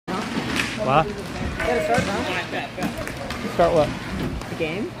What? You gotta start now. Start what? The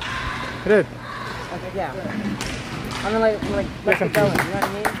game? I did. Okay, yeah. I mean, like let's get going, you know what I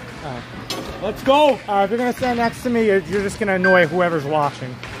mean? Let's go! If you're gonna stand next to me, you're just gonna annoy whoever's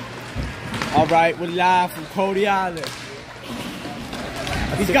watching. Alright, we're live from Cody Island.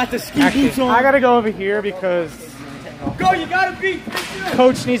 He's got the ski boots on. I gotta go over here because Go, you gotta beat!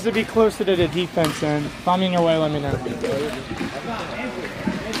 coach needs to be closer to the defense end. If I'm in your way, let me know.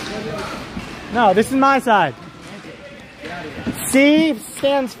 No, this is my side. C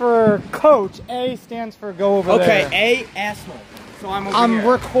stands for coach. A stands for go over there. Okay, A, asshole. So I'm over I'm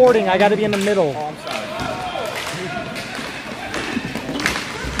here. recording. I gotta be in the middle. Oh, I'm sorry.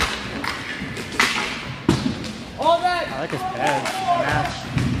 All that! I like his badge. Match.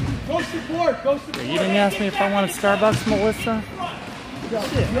 Go support! Go support! You didn't ask me if I wanted Starbucks, Melissa?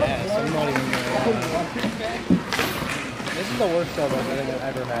 This is the worst Starbucks I think I've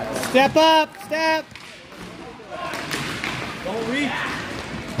ever had. Step up! Step! Don't reach!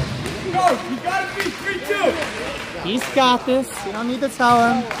 Go! You gotta be 3-2! He's got this. You don't need to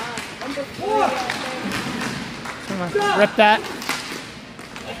tell him. Number 4! Come on. Rip that.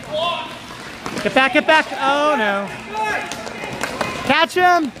 Get back, get back. Oh no. Catch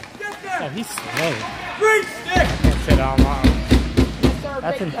him! Oh, he's slow. Great stick! I can't say that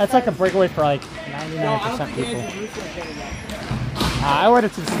online. That's like a breakaway for like 99% people. I would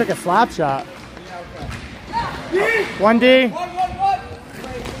have just took a slap shot. 1D.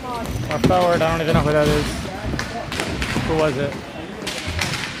 Or forward, I don't even know who that is. Who was it?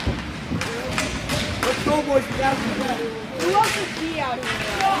 Let's go, boys. We got to Who else is D out here?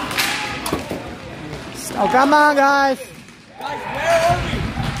 Oh, come on, guys. Guys, where are we?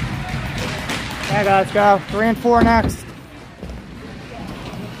 Yeah, guys, go. 3 and 4 next.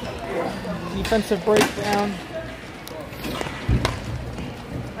 Defensive breakdown.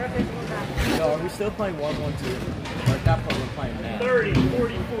 No, are we still playing 1-1-2? Or at that point we're playing man? 30,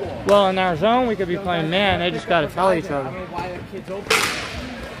 44. Well, in our zone, we could be playing man. They just got to tell each other. I mean, why are kids open?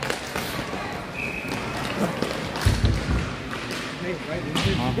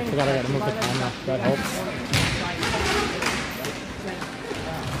 Oh, I forgot I got to move the camera. That helps.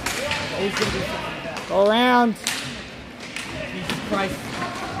 Go around. Jesus Christ.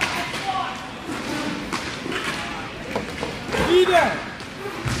 Be there!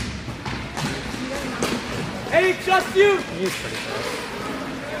 Hey, just you! He's pretty fast.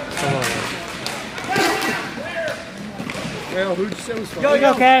 Well, who'd you say was fun? Yo, you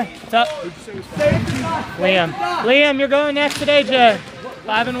okay? What's up? Who'd you say was fun? Liam. Liam, you're going next to AJ.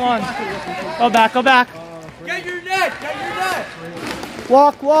 5 and 1. Go back, go back. Get your net! Get your net!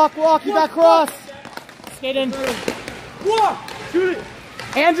 Walk, walk, walk. You got cross. Skate in. Walk! Shoot it!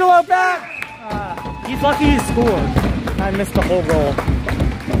 Angelo back. He's lucky he scored. I missed the whole goal.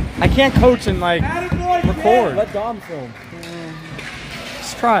 I can't coach and like record. Let Dom film.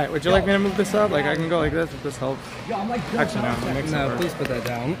 Just try it. Would you like me to move this up? Like I can go like this if this helps. Actually, no. It makes it work. Please put that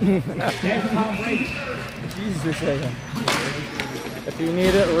down. Jesus. If you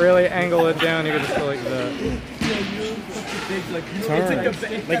need it, really angle it down. You can just go like that.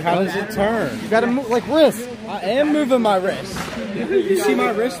 Turn. Like how does it turn? You gotta move like wrist. I am moving my wrist. You see my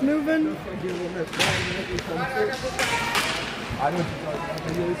wrist moving?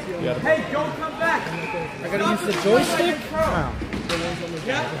 Hey, don't come back! I gotta use the joystick? Wow.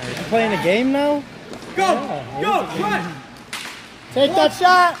 You playing a game now? Go! Go! Run! Take that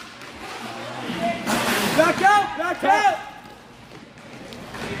shot! Back out! Back out!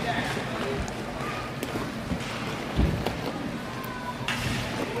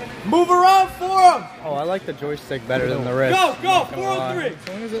 Move around for him! Oh, I like the joystick better than the wrist. Go! Go! 403! As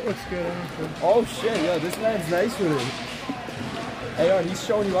long as it looks good. Oh shit, yo, this man's nice with it. Hey, he's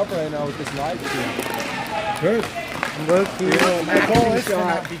showing you up right now with this live stream. Good. Look,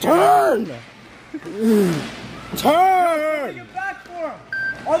 Turn! Turn! Get back for him!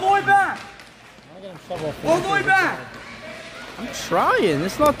 All the way back! All the way back! I'm trying.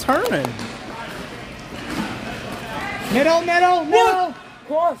 It's not turning. Middle, middle, middle!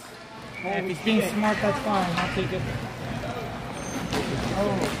 Cross! If he's being smart, that's fine. I'll take it.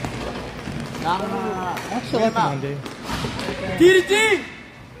 Actually, like one day. D to D!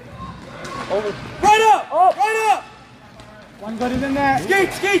 Over. Right up! Oh. Right up! One better than that.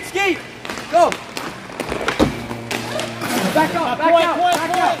 Skate, skate, skate! Go! Back up, back point, out, point,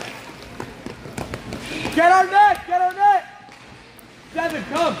 back point. out! Get our net, get our net! Devin,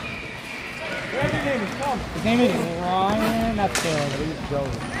 come! Whatever your name is, come! His name is Ryan. That's Joey.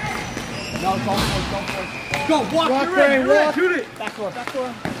 No, go for it, go for it. Go, walk, Walk, you're Ray, in, you're in. walk. Shoot it! Back door, back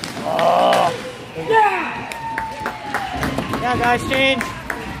door. Oh! Yeah! Yeah, guys, change.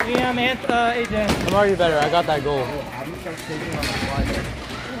 Liam and AJ. I'm already better. I got that goal.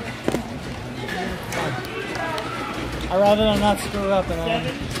 I'd rather than not screw up and all.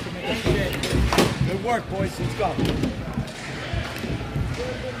 Good work, boys. Let's go.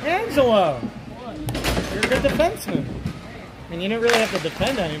 Angelo! You're a good defenseman. I mean, you didn't really have to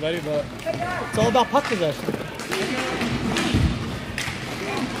defend anybody, but it's all about puck possession.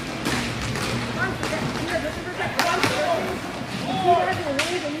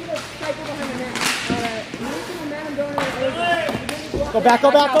 Go back,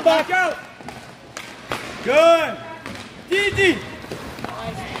 go back, go back! Go! Good! Easy!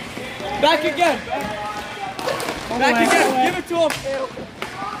 Back again! Back again! Give it to him!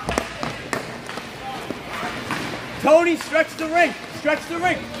 Tony, stretch the ring! Stretch the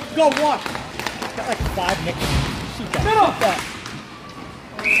ring! Go, walk! Got like 5 nicknames. Shoot that. Middle! Shoot that.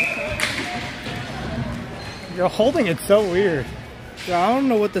 You're holding it so weird. Yeah, I don't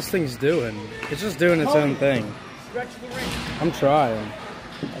know what this thing's doing. It's just doing its own thing. Stretch the ring! I'm trying.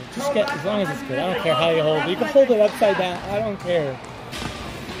 Just get, as long as it's good. I don't care how you hold it. You can hold it upside down. I don't care.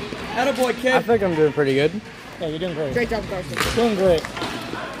 Attaboy, kid! I think I'm doing pretty good. Yeah, you're doing great. Great job, Carson. Doing great.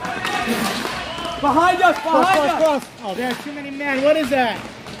 Behind us! Behind us! Cross. Oh, there are too many men. What is that?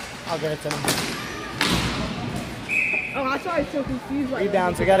 I'll get it to them. Oh, that's why I was so confused. Like,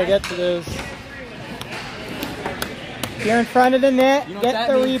 Rebounds. We got to get to those. If you're in front of the net, You know get what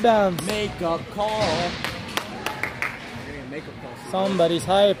the that means? rebounds. Make a call. Somebody's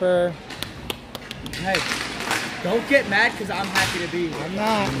hyper. Hey, don't get mad because I'm happy to be here. I'm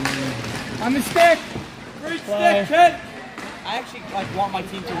not. I'm the stick. Great Play. stick, kid! I actually want my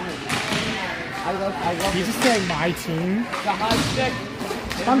team to win. I love You just saying my team? the high stick.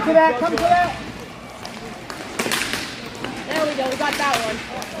 Come to that. Come to that. There we go. We got that one.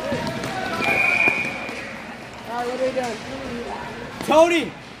 All right, what are we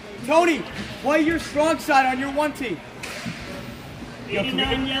doing? Tony, play your strong side on your one team.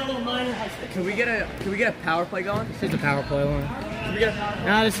 89 yellow minor high stick. Can we get a power play going? This is the power play one. Can we get a power play?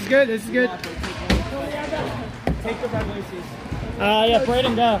 No, this is good. This is good. Take the red laces. Yeah,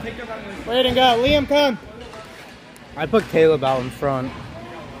 Braden go. Take the red laces. Braden go. Liam, come. I put Caleb out in front.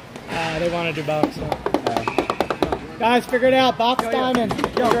 They want to do box. So. Guys, figure it out. Box diamond.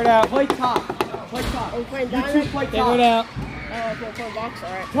 Figure it out. Play top. Play top. Are we playing You two diamond? play Figure top. it out. Oh, okay, for a box. All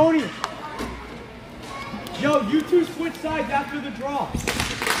right. Tony. Yo, you two switch sides after the draw.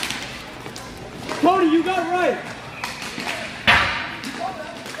 Tony, you got it right.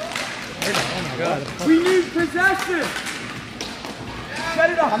 Oh my God. We need possession. Set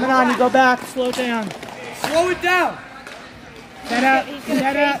it up. Coming on. You go back. Slow down. Slow it down. Set up. He's gonna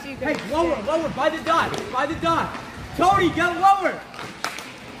Set up. face you Hey, guys. lower, by the dot, by the dot. Tony, get lower.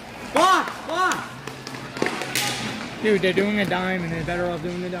 Box. Dude, they're doing a dime and they're better off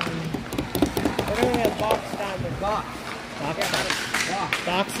doing the dime. We're doing a box diamond. Box.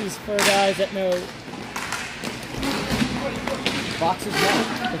 Box is for guys that know Box is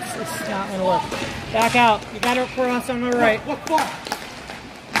one. it's not going to work. Back out. You got to cross on the right. What box?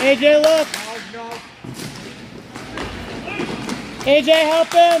 AJ, look. No. AJ,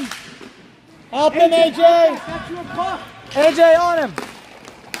 help him. Help him, AJ. That's your puck. AJ, on him.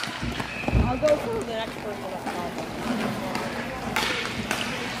 I'll go for the next person that comes.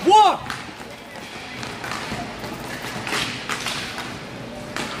 Walk.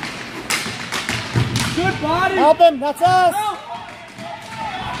 Good body. Help him. That's us. Help.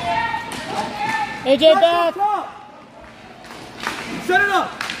 AJ, back. Set it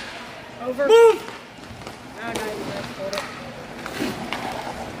up. Over. Move. No, you guys hold it.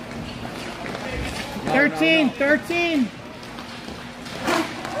 13.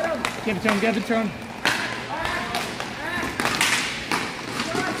 Give it to him.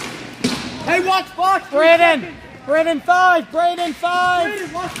 Hey, watch box. Braden 5. Braden,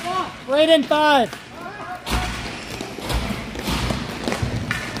 watch box. Braden 5.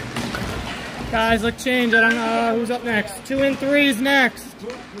 Guys, look change. I don't know who's up next. 2 and 3 is next.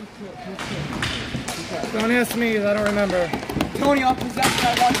 Don't ask me, 'cause I don't remember. Tony, I'll possess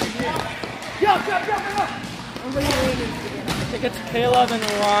that watch again. Go. I think it's Caleb and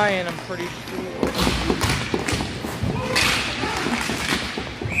Ryan, I'm pretty sure.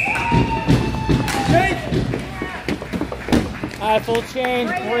 Hey. Alright, full change.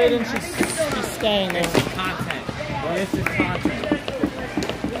 Braden should be staying there. Content. This is content.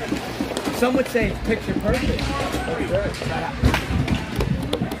 Some would say it's picture perfect.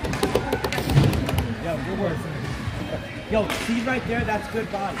 Yo, good work. Yo, see right there? That's good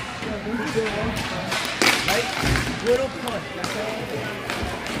body. Right? Little push. That's all.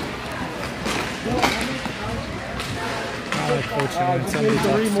 want to coach him. Just need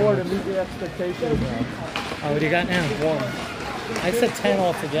 3 more to meet your expectations. Oh, what do you got now? 1. I said 10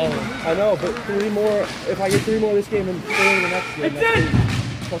 altogether. I know, but 3 more. If I get 3 more this game and 4 in the next game, that's 8.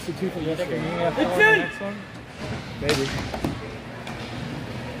 Plus the 2 from this game. It's in! Next one? Maybe.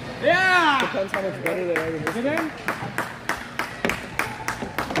 Yeah! Depends how much better they are than this game.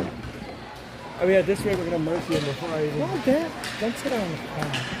 I mean, at this rate, we're going to mercy them before I even... Well, don't sit on the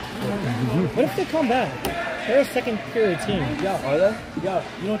phone. What if they come back? They're a second period team. Yo, are they? Yo,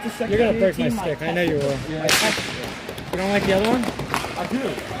 you know what this second You're going to break my team stick. I know you will. Yeah. You don't like the other one? I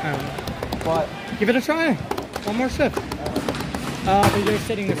do. But... Give it a try. One more shift. You're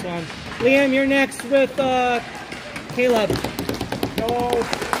sitting this one. Liam, you're next with Caleb. Go.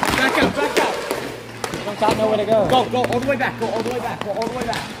 Back out, back out. You don't got nowhere to go. Go all the way back. Go all the way back. Go all the way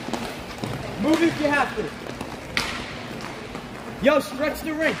back. Move if you have to. Yo, stretch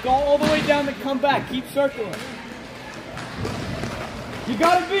the rink. Go all the way down and come back. Keep circling. You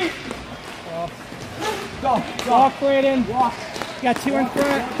gotta beat. Go. Walk, Braden. Walk. You got 2 in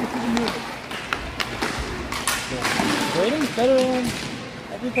front. Braden's better than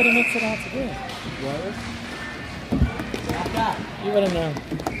everybody makes it out to be. Like that. You wouldn't know.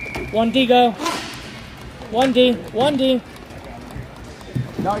 1D go. 1D. 1D.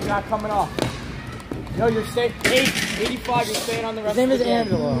 No, you're not coming off. No, you're staying 85. You're staying on the rest. His name of is the game.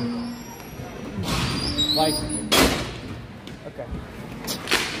 Angelo. Like. Okay.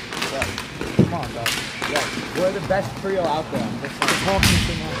 Yeah. Come on, dog. Yeah. We're the best trio out there. Talking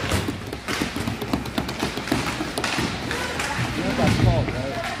too much. You know what that's called,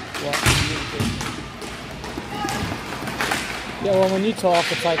 right? What? Yeah, well, when you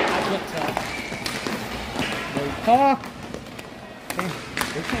talk, it's like, I can't talk. Talk!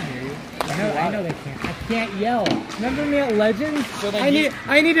 They can't hear you. I know they can't. I can't yell. Remember me at Legends? So then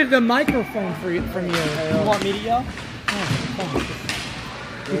I needed a microphone from you. You want me to yell?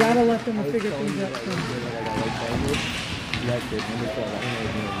 You gotta let them figure things out.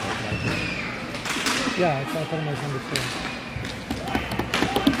 Yeah, it's like almost number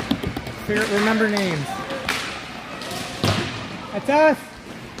 2. Remember names. That's us.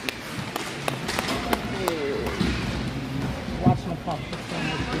 Watching the pump.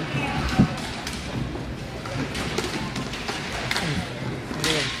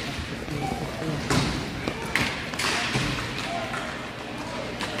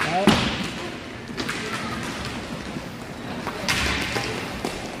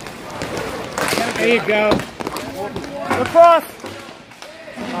 There you go. Across.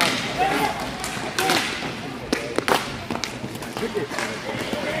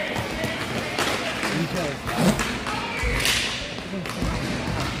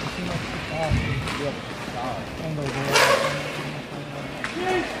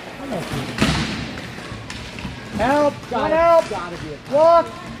 Help! Help! Walk!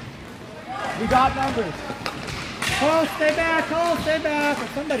 We got numbers. Cole, stay back! Cole, stay back! Or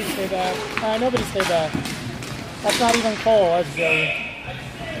somebody stay back. Nobody stay back. That's not even Cole, that's Joey.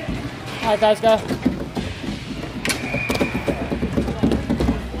 Alright, guys, go.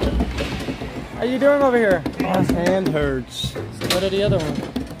 How you doing over here? My hand hurts. So what did the other one?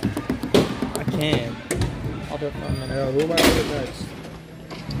 I can't. I'll do it for a minute. Yeah, who am I with next?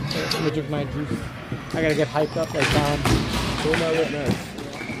 Let me drink my juice. I gotta get hyped up like Tom. Who am I with next?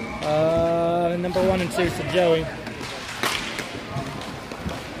 Number 1 and 2, so Joey.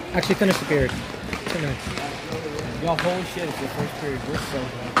 Actually, finish the period. 2 minutes. Yo, holy shit, it's the first period. We're so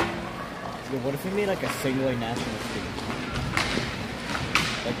good. Yo, what if we made like a single A national team?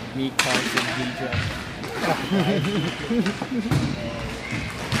 Like me, Carson, DJ.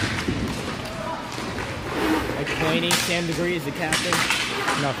 Like Queenie, Sam Degree is the captain.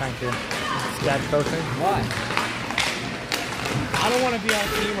 No, thank you. Stat coaching. Why? I don't want to be on a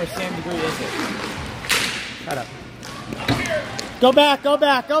team where Sam Degree isn't. Shut up. Go back, go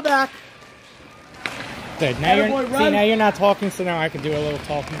back, go back. Good. Now now you're not talking, so now I can do a little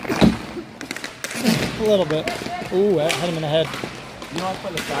talking. A little bit. Ooh, I hit him in the head. You know I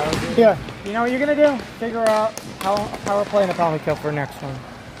play the Pharaohs game? Here. You know what you're gonna do? Figure out how we're playing a penalty kill for next one.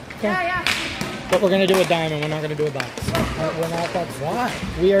 Okay. Yeah. But we're gonna do a diamond. We're not gonna do a box. We're not. That's why.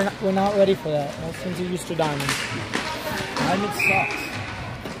 We're not ready for that. Most teams are used to diamonds. Diamond sucks.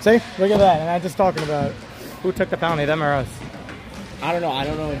 See? Look at that. And I'm just talking about who took the penalty, them or us. I don't know. I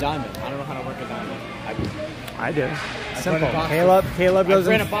don't know a diamond. I don't know how to work a diamond. I do. I've Simple. run a box Caleb goes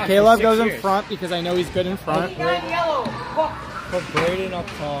I've in. ran a box Caleb for 6 goes in years. front because I know he's good in front. Yellow. Fuck. Put Braden up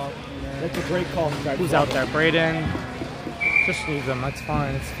top. That's a great call. Who's out there? Braden. Just leave them. That's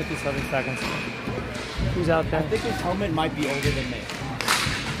fine. It's 57 seconds. Who's out I there? think his helmet might be older than me.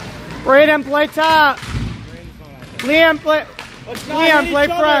 Braden, play top. Braden's not out there. Liam, play. Liam, play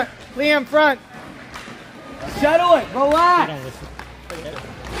front. Liam, front. Settle it. Relax. You don't listen. Forget it.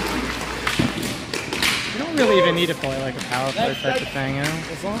 You don't really even need to play like a power play type of thing, you know?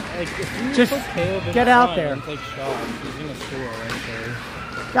 As long, like, if you Just put Caleb in get out front there. and take shots, he's gonna score right there.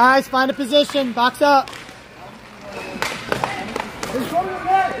 Guys, find a position. Box up. In front of the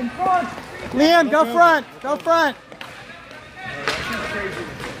net. In front. Liam, go front. Go front.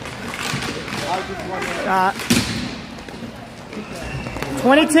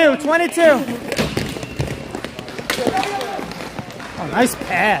 22, 22. Oh, nice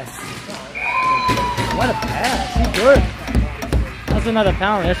pass. What a pass. He's good. That's another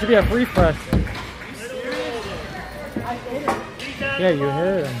penalty. That should be a free for us. Yeah, you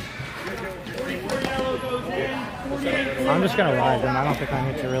heard him. I'm just going to ride them. I don't think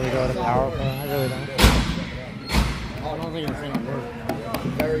I need to really go to power play. I really don't. I don't think it's gonna work.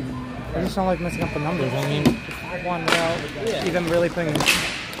 I just don't like messing up the numbers. I mean, if I won without even really putting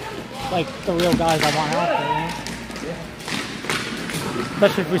like the real guys I want out there, you know?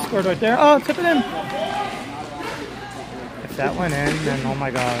 Especially if we scored right there. Oh, tip it in. If that went in, then oh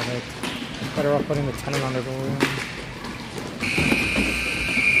my god, like, better off putting the 10 and under goal in.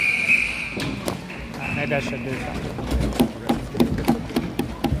 Maybe I should do something.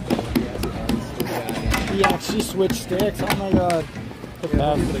 He actually switched sticks. Oh my god. Good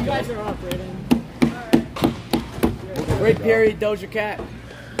pass. You guys are operating. Great period, Doja Cat.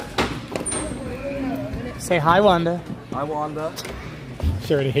 Say hi, Wanda. Hi, Wanda.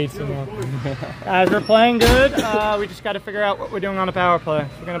 She already hates him. As we're playing good, we just got to figure out what we're doing on a power play.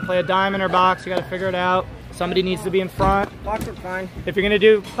 We're going to play a diamond or box. You got to figure it out. Somebody needs to be in front. Box are fine. If you're going to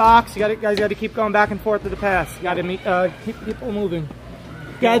do box, you guys got to keep going back and forth with the pass. You got to keep people moving.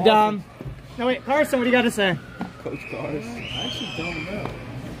 Go ahead, Dom. No, wait, Carson, what do you got to say? Coach Carson. I actually don't know.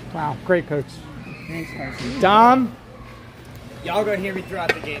 Wow, great coach. Thanks, Carson. Dom? Y'all gonna hear me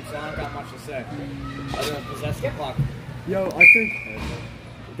throughout the game, so I don't got much to say. Other than possess the puck. Yo, I think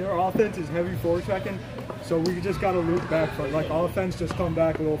their offense is heavy forechecking, so we just got to loop back. For, like, offense just come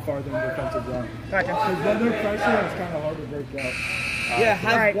back a little farther in the defensive zone. Because when they're pressing, it's kind of hard to break out. Yeah,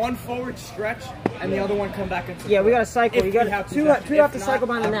 have Right. one forward stretch and the other one come back into. Yeah, we got to cycle. If You got we have two possession. have to If cycle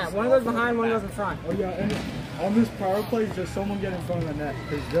not, behind the net. One goes behind, one goes in front. Oh, yeah, and on this power play, just someone get in front of the net,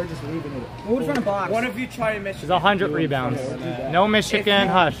 because they're just leaving it. Who's trying to box? One of you try to miss. There's 100 rebounds. No Michigan,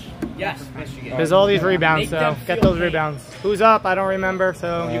 hush. Yes, Michigan. There's all these rebounds, Make so them get feel those pain. rebounds. Who's up? I don't remember,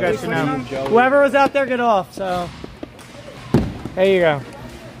 so you guys should know. Whoever was out there, get off, so. There you go.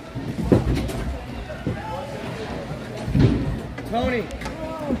 Tony,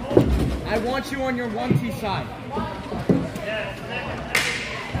 I want you on your 1T side.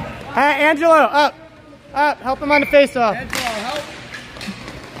 Hey, Angelo, up. Up, help him on the face-off. Angelo, help.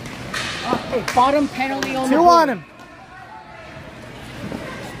 Hey, bottom penalty on 2 on him.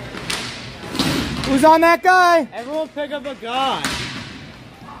 Who's on that guy? Everyone pick up a gun.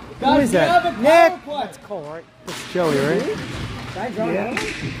 Who is that? have a Nick. power play. That's Cole, right? That's Joey, right?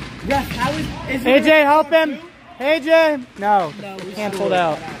 Yes, how is AJ, help him. AJ. No, canceled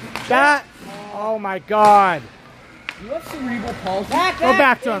out. That. Oh my God. You have cerebral palsy. Go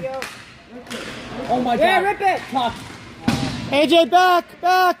back to him. Oh my God. Yeah, rip it. Touch. AJ,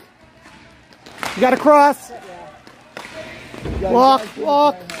 back. You got to cross.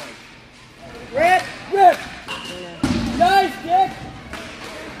 Walk. Rip. Nice, Dick.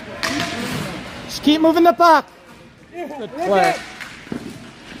 Just keep moving the puck. Good play.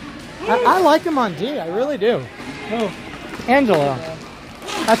 I like him on D. I really do. Who? Angelo.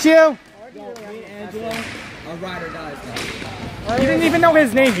 That's you. Me and Angelo are ride or dies now. You didn't even know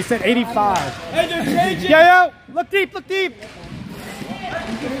his name. You said 85. Hey, they're changing. Yo. Look deep.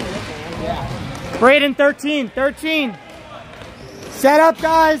 Braden, 13. Set up,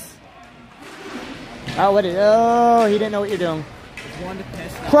 guys. Oh, he didn't know what you're doing. One to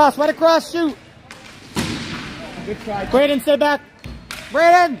piss. Cross, let it cross, shoot. Good try. Braden, stay back.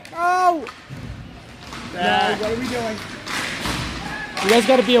 Braden, oh! What are we doing? You guys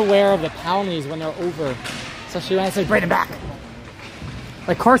got to be aware of the penalties when they're over. Especially when I say Braden back.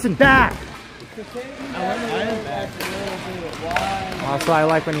 Like Carson back. That's why I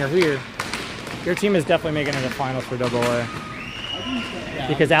like when you're here. Your team is definitely making it a final for AA.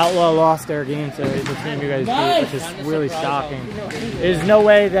 Because Outlaw lost their game to the team you guys beat, which is really shocking. There's no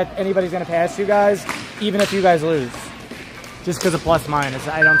way that anybody's going to pass you guys, even if you guys lose. Just because of plus minus.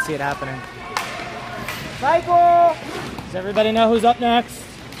 I don't see it happening. Cycle. Does everybody know who's up next?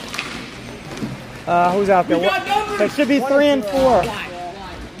 Who's out there? So it should be 3 and 4. All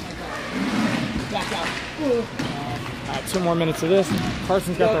right, 2 more minutes of this.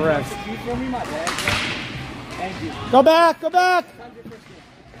 Carson's got the rest. Go back, go back.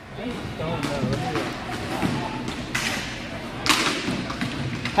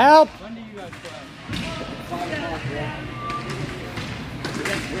 Help. When do you guys play?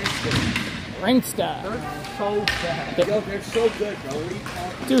 Ringster. They're so bad. Yo, they're so good, bro.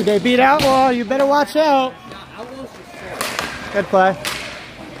 Dude, they beat Outlaw. You better watch out. Outlaws just Good play.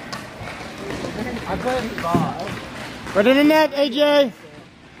 I play ball. Right in the net, AJ.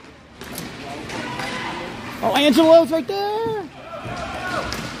 Oh, Angelo's right there.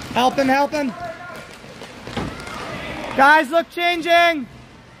 Help him, help him. Guys, look, changing.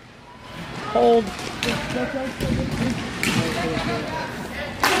 Hold.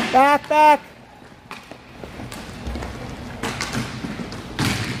 Back, back.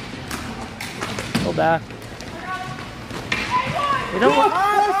 Go back. We don't want...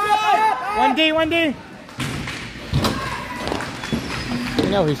 1D, 1D. You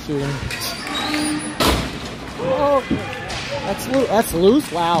know he's shooting. Oh, that's loose.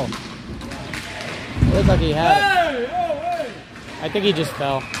 Wow. It looked like he had it. I think he just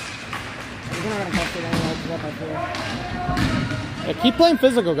fell. Yeah, keep playing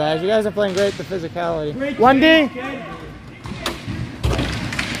physical, guys. You guys are playing great. The physicality. 1D.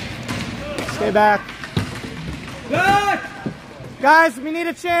 Stay back. Guys, we need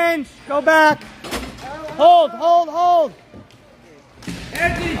a change. Go back. Hold, hold, hold.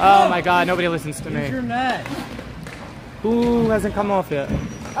 Oh my God, nobody listens to me. Who hasn't come off yet?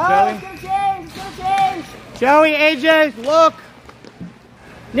 Oh, it's gonna change! It's gonna change! Joey, AJ, look.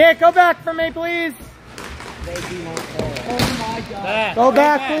 Nick, go back for me, please. Oh my God. Go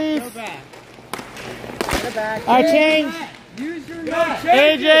back, please. Get it back. All right, change. Use your net.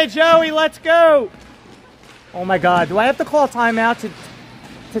 AJ, Joey, let's go. Oh my God, do I have to call a timeout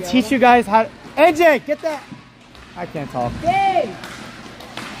to teach you guys how to... AJ, get that. I can't talk. Hey!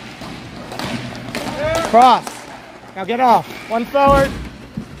 Cross. Now get off. One forward.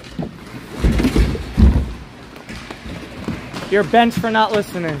 You're benched for not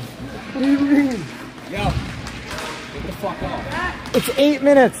listening. Yo, get the fuck off. It's 8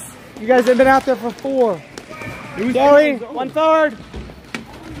 minutes. You guys have been out there for 4. Joey, one forward.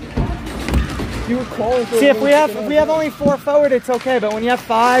 You were calling for See, if we have only 4 forward, it's okay. But when you have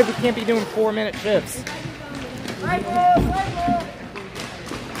 5, we can't be doing 4-minute shifts.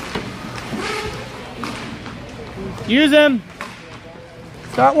 Use him.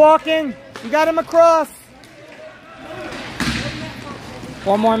 Start walking. You got him across.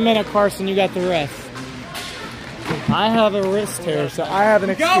 1 more minute, Carson. You got the rest. I have a wrist here, so I have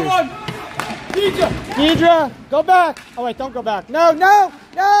an excuse. Got one. Deidre, go back. Oh wait, don't go back. No, no,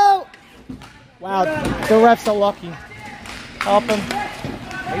 no. Wow, the refs are lucky. Help him.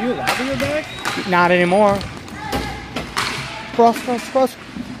 Are you allowed to go back? Not anymore. Cross, cross, cross.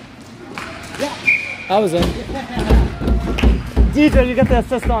 Yeah. I was in. Deidre, you got the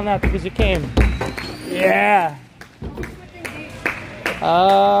assist on that because you came. Yeah.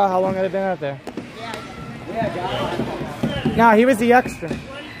 How long had it been out there? No, he was the extra.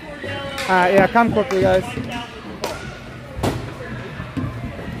 Yeah, come quickly, guys.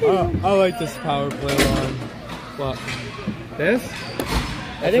 I like this power play line. What? This?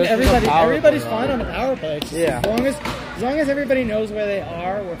 I think everybody's fine on the power play. It's just Yeah. As long as everybody knows where they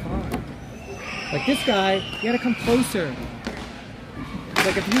are, we're fine. Like this guy, you gotta come closer.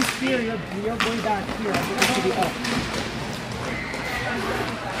 Like if you steer, you're way back here. I think it should be up.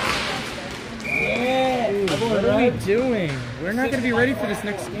 Yeah. What are we doing? We're not gonna be ready for this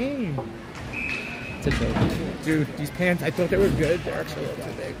next game. It's a joke. Dude, these pants, I thought they were good. They're actually a little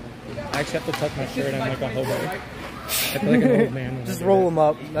too big. I actually have to tuck my shirt. I'm like a hobo. I feel like an old man. Just roll them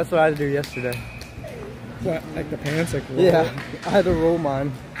up. That's what I had to do yesterday. What? Like the pants? Like roll? Yeah, I had to roll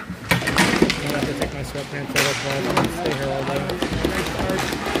mine. I have to take my sweatpants off and stay here all day.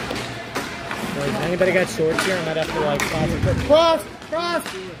 Does anybody got shorts here? I might have to like cross, cross.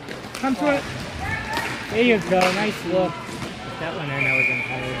 Come to it. There you go. Nice look. That one in, that was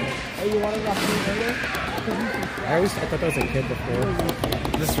entirely. Oh, you wanted that thing later? I thought that was a kid before.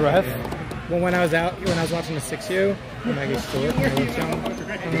 This ref? Yeah. Well, when I was watching the 6U, when I get short, when I was young, I was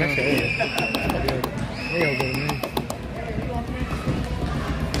actually older. Way older than me.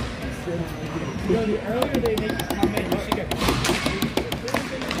 Earlier they make you come in, you should get.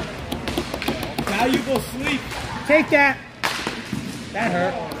 Valuable sleep. Take that. That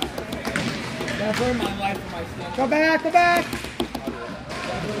hurt. That's where my life for my stuff. Go back, go back.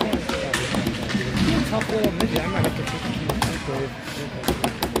 Tough little midget. I might have to take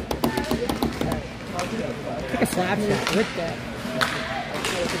a slap shot. Rip that.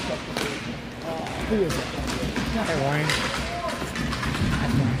 Who is it? Hey, Ryan.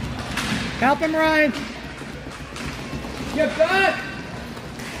 Help him, Ryan. Get back!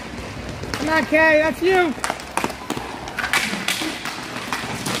 Come on, Kay, that's you.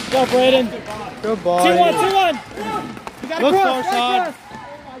 Go, Braden. Good ball. 2-1, 2-1. You got to Look cross, far side. Oh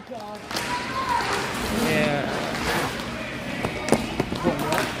my God. Yeah.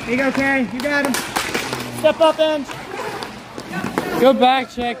 Here you go, Kay. You got him. Step up, Ange. Good back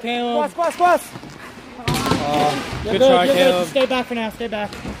check, Caleb. Cross. Good try, you're Caleb. Good. Stay back for now. Stay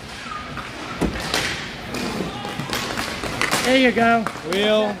back. There you go.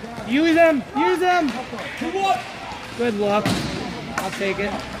 Wheel. Use him. Good luck. I'll take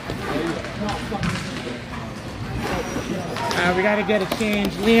it. We got to get a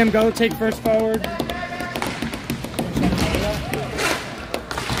change. Liam, go take first forward. Come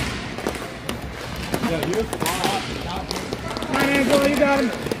on, Angela, you got him.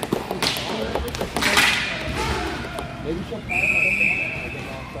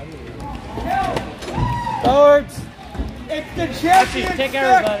 Forwards. It's the championship! Take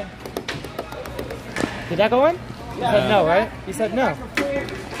everybody. Did that go in? You said no, right? You said no.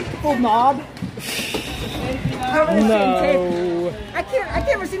 Full knob. No. I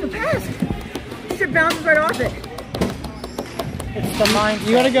can't receive a pass. This shit bounces right off it. It's the mind.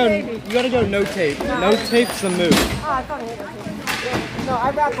 You gotta go no tape. No tape's the move. Oh, I thought I hit it. No,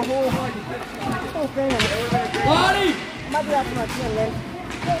 I wrapped the whole thing in it. Lonnie! I might be wrapping my chin, man.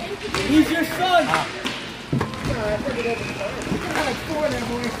 He's your son!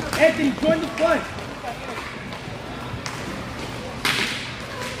 Anthony, join the front!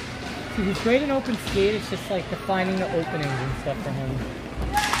 See, he's great in open skate. It's just like defining the openings and stuff for him.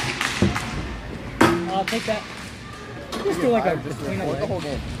 I'll take that. Just do like a between a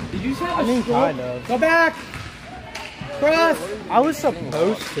leg. Did you have I mean, kind of. Go back. Cross. I was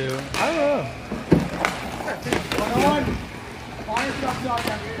supposed to. I don't know.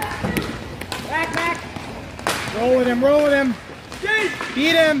 Back. Roll with him.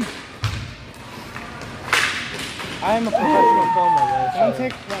 Beat him. I am a professional filmer, though. Don't So.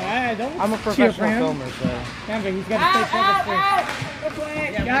 take. Don't I'm a cheer for professional him. filmer, so. Remember, he's got to stay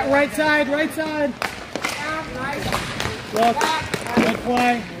focused. Got right side. Look. Good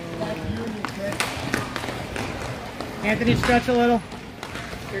play. Anthony, stretch a little.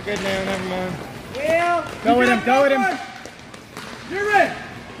 You're good now. Never mind. Go with him. You're in!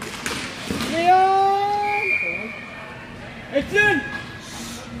 Leon! It's in!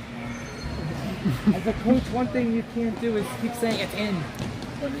 As a coach, one thing you can't do is keep saying it's in.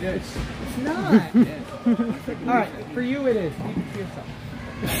 But it is. It's not. All right, for you it is. Keep it to yourself.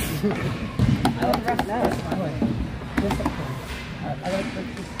 I like the rest now. Discipline. I like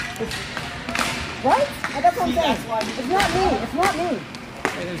this. Right? That's what I'm saying. It's not me.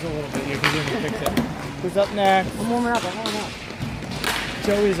 It is a little bit. You're going to fix it. Who's up next? I'm warming up.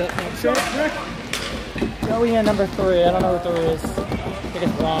 Joey's up next. Joey and number 3. I don't know who 3 is. I think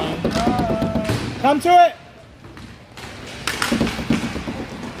it's Ron. Come to it!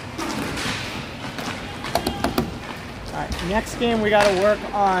 Alright, next game we got to work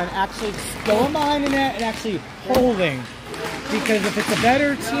on actually going behind the net and actually holding. Because if it's a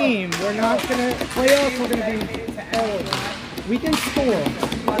better team, we're not going to, playoffs we're going to be holding. We can score.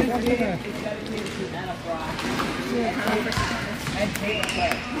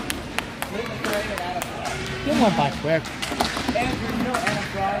 Get one by quick. Andrew, you know Anna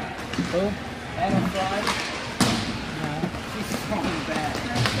Fry? Who? Anna Fry? No. She's strong and bad.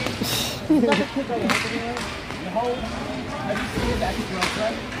 It's like a kid like Anthony. No. Have you seen that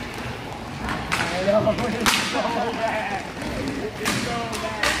girlfriend? I know, it's so bad. It's so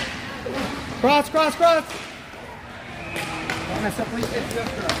bad. Cross. Don't mess up, please. It's your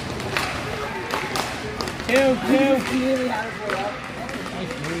girl. 2. Really had to blow up.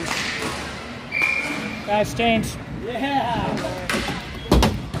 Nice move. Guys, change. Yeah!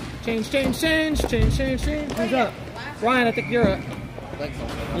 Change. Who's up? Ryan, I think you're up.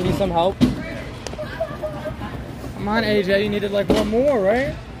 You need some help? Come on, AJ. You needed like one more,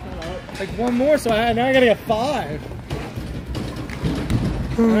 right? Like one more, so now I gotta get 5.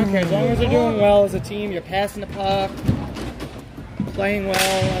 Okay, as long as you're doing well as a team, you're passing the puck, playing well,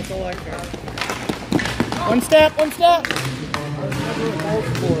 that's all I care. One step.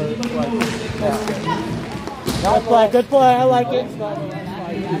 Good play, I like it.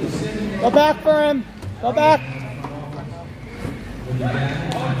 Go back for him. Go back.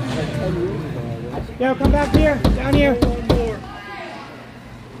 Yo, come back here. Down here.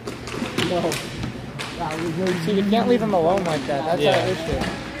 No. See, you can't leave him alone like that. That's our issue.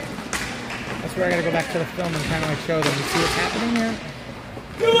 That's where I gotta go back to the film and kind of like show them. You see what's happening here?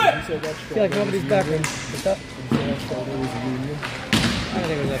 Do it! I feel like nobody's back in. What's up? I don't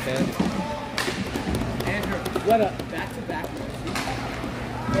think it was that bad. Andrew. What a back-to-back.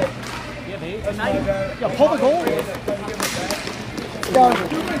 Yo, pull the goal.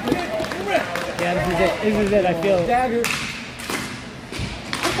 Yeah, this is it. I feel it.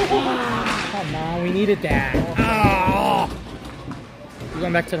 Come on, we needed that. Oh. You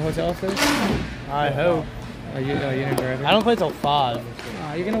going back to the hotel first? I hope. Oh, you didn't grab it? I don't play till 5.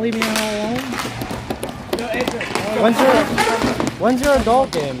 You're gonna leave me all alone? When's your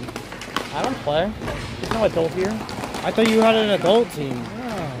adult game? I don't play. There's no adult here. I thought you had an adult team.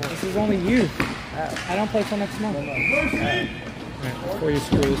 Oh, this is only youth. I don't play till next month. Before you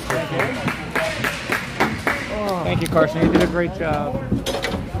screw this stuff. Thank you, Carson. You did a great job.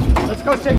 Let's go take